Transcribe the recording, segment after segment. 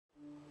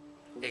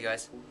Hey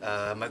guys,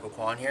 Michael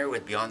Kwan here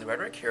with Beyond the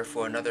Rhetoric, here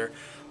for another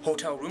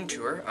hotel room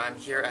tour. I'm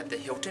here at the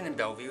Hilton in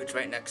Bellevue. It's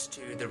right next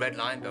to the Red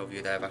Lion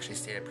Bellevue that I've actually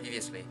stayed at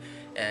previously.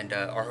 And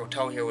our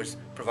hotel here was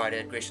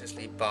provided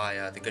graciously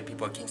by the good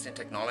people at Kingston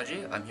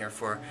Technology. I'm here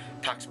for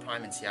PAX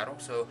Prime in Seattle,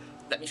 so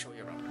let me show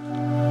you around.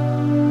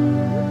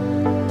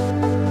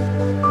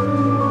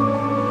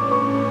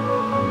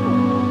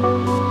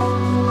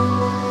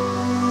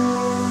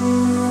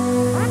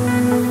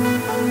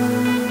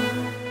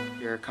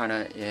 Kind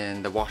of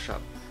in the wash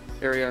up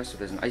area, so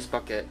there's an ice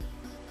bucket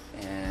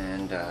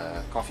and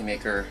a coffee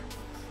maker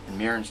and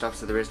mirror and stuff,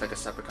 so there is like a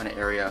separate kind of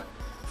area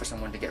for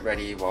someone to get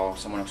ready while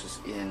someone else is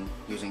in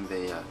using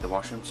the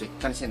washroom. So you can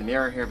kind of see in the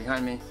mirror here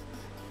behind me,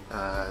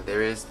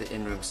 there is the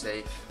in-room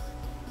safe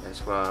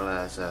as well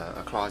as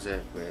a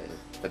closet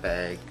with the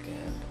bag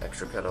and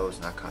extra pillows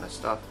and that kind of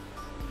stuff.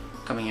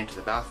 Coming into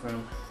the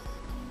bathroom,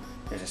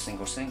 there's a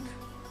single sink.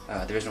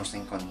 There is no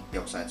sink on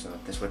the outside, so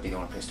this would be the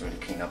only place to really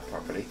clean up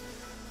properly.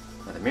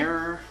 The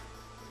mirror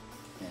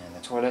and the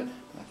toilet,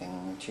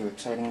 nothing too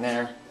exciting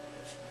there.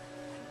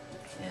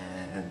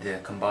 And the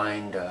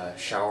combined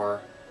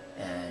shower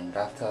and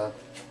bathtub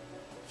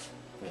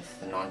with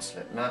the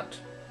non-slip mat,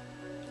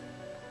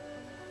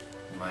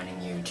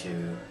 reminding you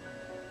to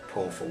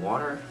pull for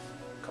water,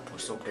 a couple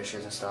of soap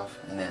dishes and stuff.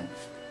 And then,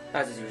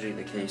 as is usually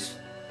the case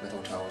with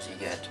hotels, you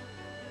get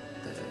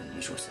the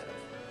usual set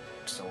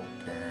of soap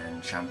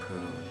and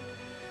shampoo,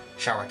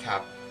 shower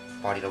cap,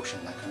 body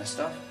lotion, that kind of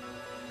stuff.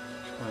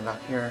 Going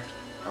back here,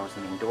 that was the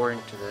main door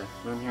into the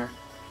room here.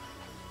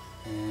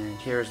 And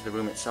here's the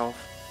room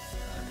itself.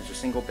 There's a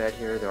single bed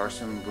here. There are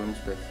some rooms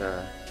with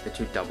the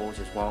two doubles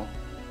as well.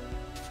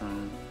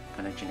 Some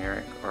kind of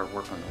generic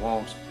artwork on the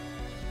walls.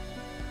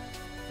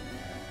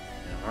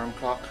 An alarm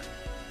clock.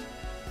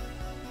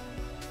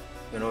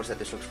 You'll notice that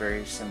this looks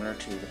very similar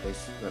to the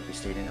place that we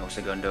stayed in El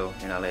Segundo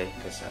in LA,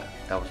 because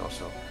that was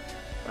also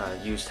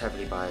used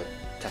heavily by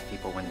tech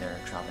people when they're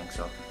traveling.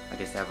 So I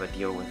guess they have a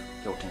deal with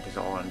Hilton because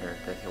they're all under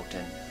the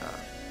Hilton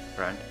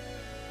brand.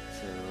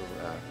 So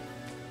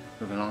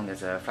moving along,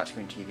 there's a flat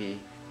screen TV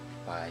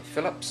by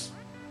Philips.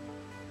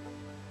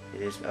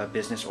 It is a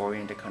business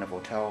oriented kind of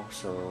hotel,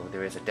 so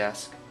there is a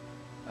desk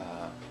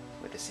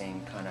with the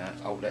same kind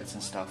of outlets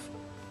and stuff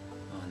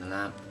on the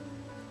lamp.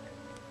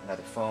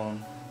 Another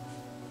phone.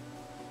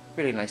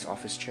 Really nice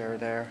office chair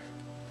there.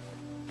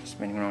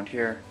 Spinning around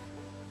here.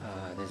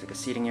 There's like a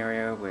seating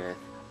area with a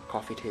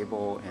coffee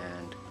table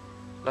and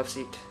love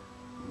seat,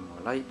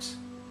 more lights,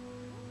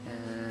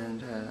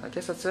 and I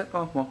guess that's it.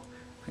 Oh well,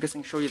 I guess I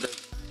can show you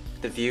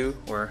the view,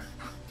 or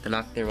the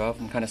lack thereof.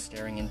 I'm kind of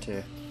staring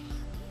into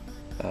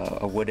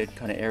a wooded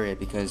kind of area,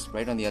 because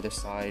right on the other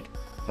side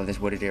of this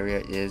wooded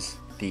area is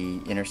the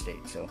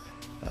interstate, so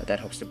that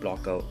helps to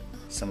block out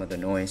some of the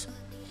noise.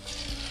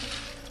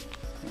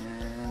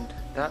 And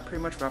that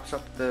pretty much wraps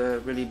up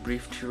the really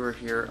brief tour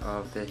here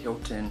of the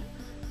Hilton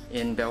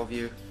in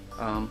Bellevue.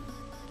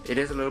 It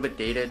is a little bit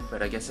dated,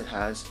 but I guess it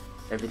has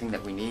everything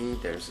that we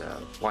need. There's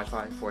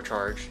Wi-Fi for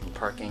charge and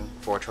parking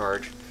for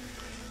charge.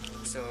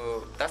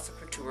 So that's a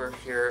quick tour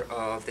here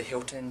of the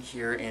Hilton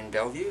here in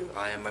Bellevue.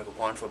 I am Michael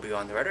Kwan for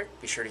Beyond the Rhetoric.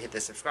 Be sure to hit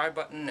the subscribe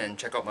button and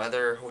check out my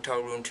other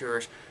hotel room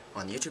tours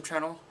on the YouTube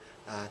channel.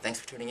 Thanks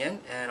for tuning in,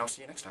 and I'll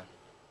see you next time.